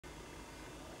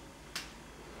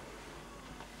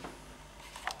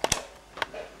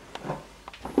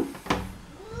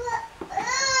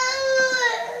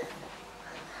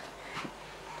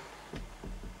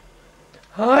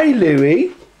Hi,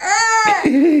 Louie.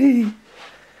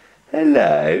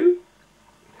 Hello.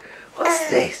 What's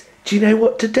this? Do you know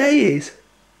what today is?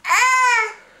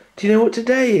 Do you know what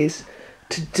today is?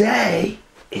 Today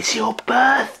is your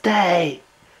birthday.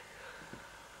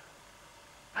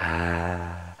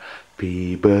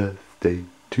 Happy birthday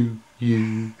to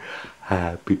you.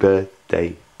 Happy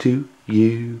birthday to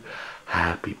you.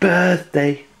 Happy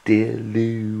birthday, dear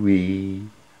Louie.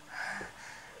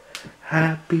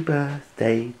 Happy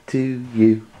birthday to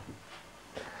you.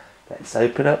 Let's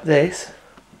open up this.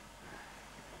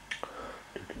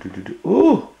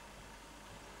 Ooh.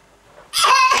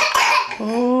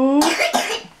 Oh.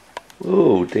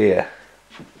 Oh dear.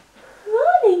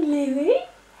 Morning, Louie.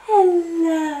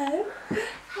 Hello.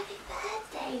 Happy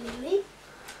birthday, Louie.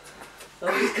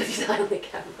 Oh, he's got his eye on the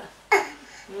camera.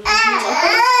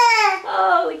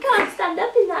 Oh, we can't stand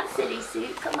up in that silly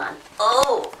suit. Come on.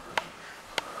 Oh.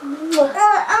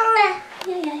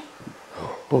 Yeah.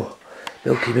 Oh.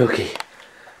 Milky, milky.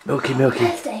 Milky, milky.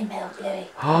 Birthday milk, Louie.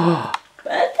 Oh.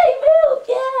 Birthday milk,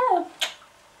 yeah.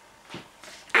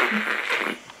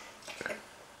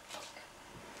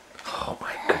 Oh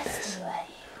my goodness.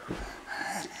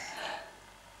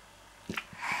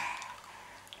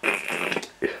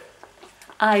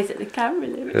 Eyes at the camera,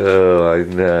 Louie. Oh, I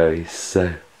know. He's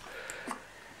so...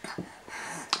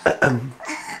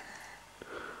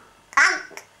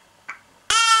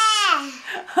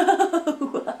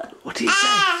 What did he say?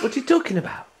 What are you talking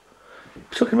about? You're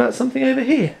talking about something over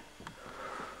here.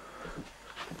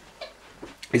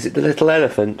 Is it the little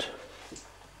elephant?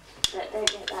 Don't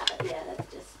get that, but yeah,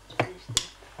 let's just finish this.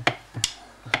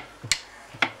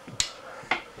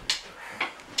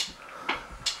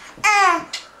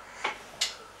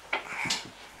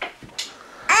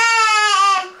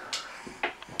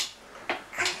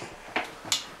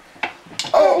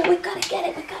 Oh, we've got to get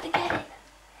it, we've got to get it.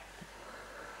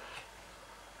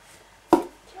 Do you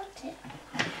want it?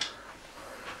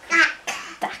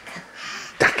 Duck.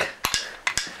 Duck.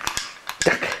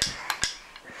 Duck.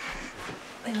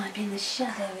 We might be in the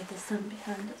shadow with the sun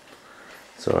behind us.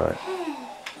 It's alright. Hey,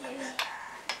 Louie.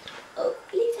 Oh,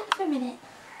 leave that for a minute.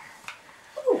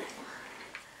 Ooh.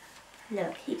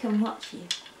 Look, he can watch you.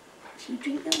 Watch you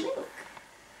drink the milk.